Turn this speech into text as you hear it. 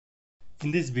In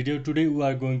this video today we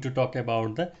are going to talk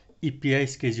about the EPI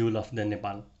schedule of the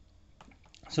Nepal.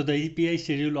 So the EPI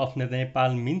schedule of the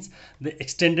Nepal means the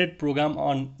extended program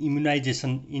on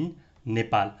immunization in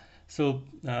Nepal. So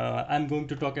I'm going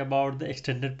to talk about the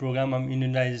extended program on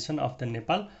immunization of the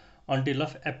Nepal until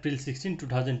of April 16,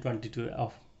 2022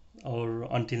 or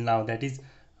until now, that is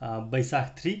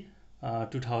Baisakh 3,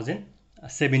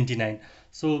 2079.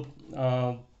 So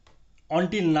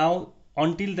until now,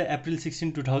 until the April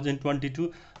 16,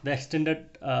 2022, the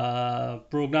extended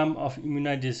program of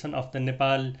immunization of the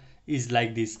Nepal is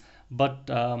like this. But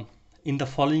in the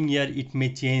following year it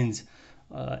may change,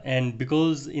 and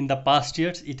because in the past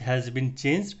years it has been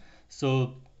changed,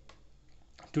 so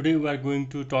today we are going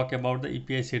to talk about the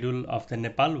EPI schedule of the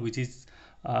Nepal, which is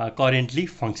currently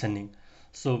functioning.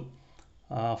 So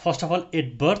first of all,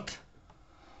 at birth,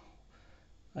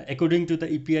 according to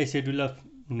the EPI schedule of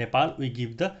Nepal, we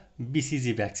give the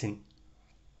BCG vaccine.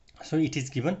 So it is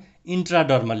given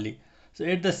intradermally. So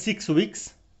at the 6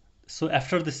 weeks, so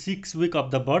after the 6th week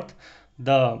of the birth,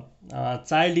 the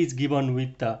child is given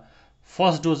with the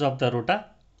first dose of the rota,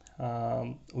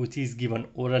 which is given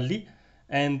orally,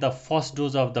 and the first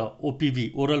dose of the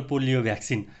OPV, oral polio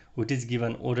vaccine, which is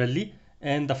given orally,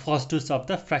 and the first dose of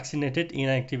the fractionated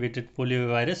inactivated polio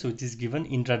virus, which is given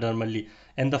intradermally,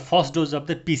 and the first dose of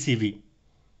the PCV,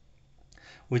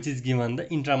 which is given the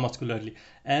intramuscularly,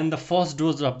 and the first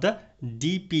dose of the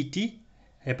DPT,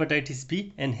 hepatitis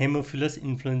B and Haemophilus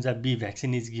influenza B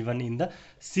vaccine is given in the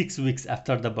 6 weeks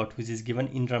after the birth, which is given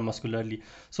intramuscularly.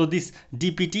 So this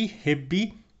DPT, Hep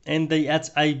B and the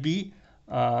HIV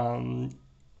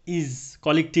is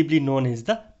collectively known as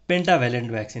the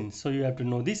pentavalent vaccine. So you have to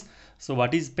know this. So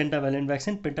what is pentavalent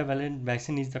vaccine? Pentavalent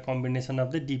vaccine is the combination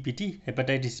of the DPT,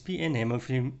 hepatitis B and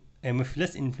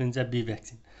Haemophilus influenza B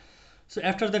vaccine. So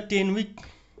after the 10 week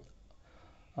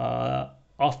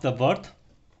of the birth,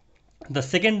 the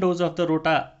second dose of the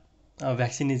rota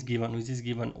vaccine is given, which is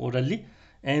given orally,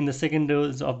 and the second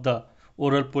dose of the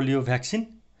oral polio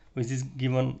vaccine, which is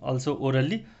given also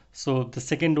orally. So the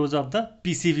second dose of the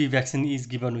PCV vaccine is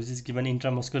given, which is given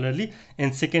intramuscularly,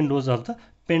 and second dose of the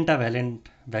pentavalent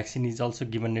vaccine is also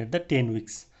given at the 10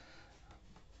 weeks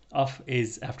of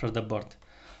age after the birth.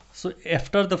 So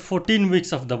after the 14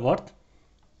 weeks of the birth,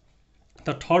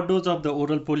 the third dose of the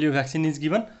oral polio vaccine is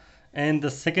given, and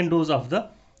the second dose of the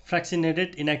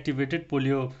fractionated inactivated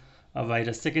polio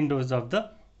virus, second dose of the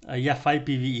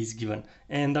FIPV is given,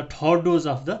 and the third dose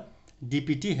of the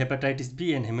DPT, hepatitis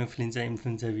B and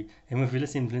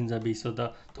Haemophilus influenza B. So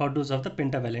the third dose of the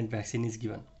pentavalent vaccine is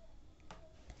given.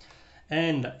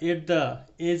 And at the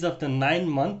age of the 9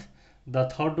 month, the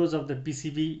third dose of the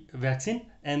PCV vaccine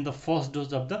and the first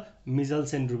dose of the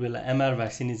measles and rubella MR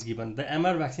vaccine is given. The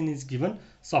MR vaccine is given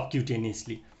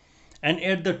subcutaneously. And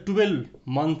at the 12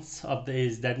 months of the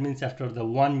age, that means after the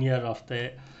 1 year of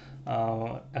the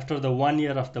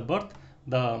birth,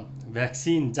 the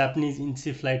vaccine Japanese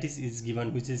encephalitis is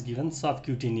given, which is given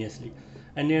subcutaneously.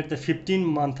 And at the 15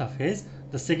 month of age,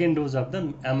 the second dose of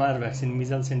the MR vaccine,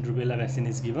 measles and rubella vaccine,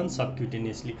 is given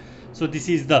subcutaneously. So this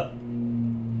is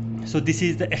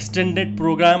the extended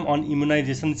program on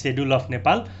immunization schedule of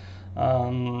Nepal,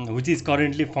 which is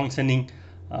currently functioning,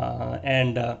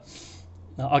 again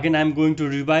I'm going to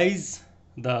revise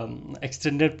the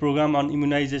extended program on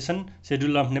immunization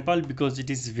schedule of Nepal, because it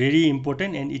is very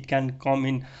important and it can come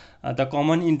in the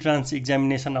common entrance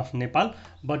examination of Nepal.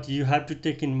 But you have to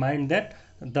take in mind that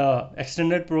the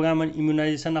extended program on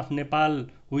immunization of Nepal,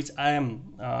 which I am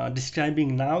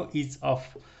describing now, is of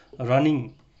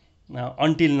running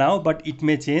until now, but it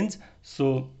may change.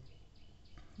 So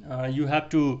you have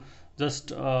to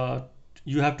just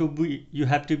you have to be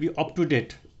up to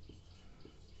date.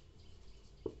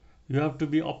 You have to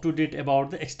be up to date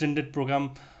about the extended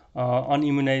program on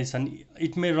immunization.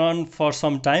 It may run for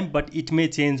some time, but it may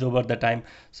change over the time.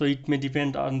 So it may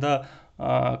depend on the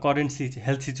current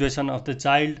health situation of the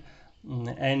child,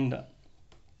 and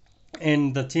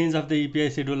the change of the EPI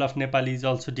schedule of Nepal is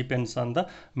also depends on the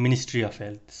Ministry of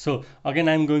Health. So again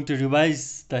I'm going to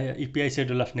revise the EPI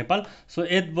schedule of Nepal. So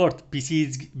at birth,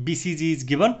 BCG is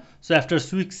given. So after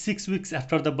 6 weeks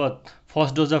after the birth,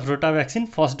 first dose of rota vaccine,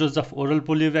 first dose of oral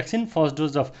polio vaccine, first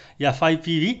dose of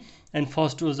FIPV, and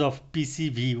first dose of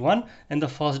PCV1, and the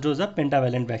first dose of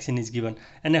pentavalent vaccine is given.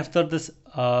 And after this,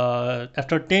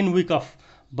 after 10 week of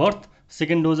birth,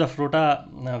 second dose of rota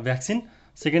vaccine,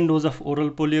 second dose of oral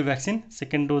polio vaccine,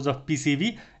 second dose of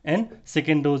PCV, and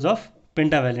second dose of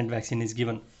pentavalent vaccine is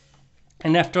given.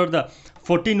 And after the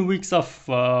 14 weeks of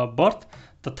birth,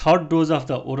 the third dose of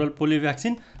the oral polio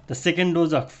vaccine, the second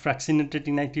dose of fractionated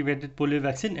inactivated polio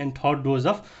vaccine, and third dose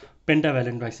of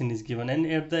pentavalent vaccine is given, and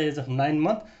at the age of 9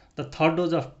 months the third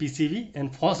dose of PCV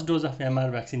and first dose of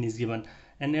MR vaccine is given,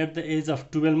 and at the age of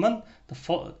 12 months the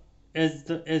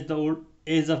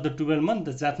age of the 12 month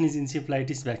the Japanese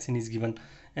encephalitis vaccine is given,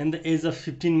 and the age of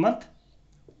 15 month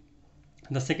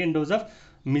the second dose of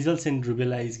measles and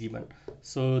rubella is given.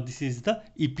 So this is the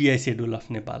EPI schedule of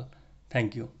Nepal.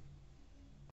 Thank you.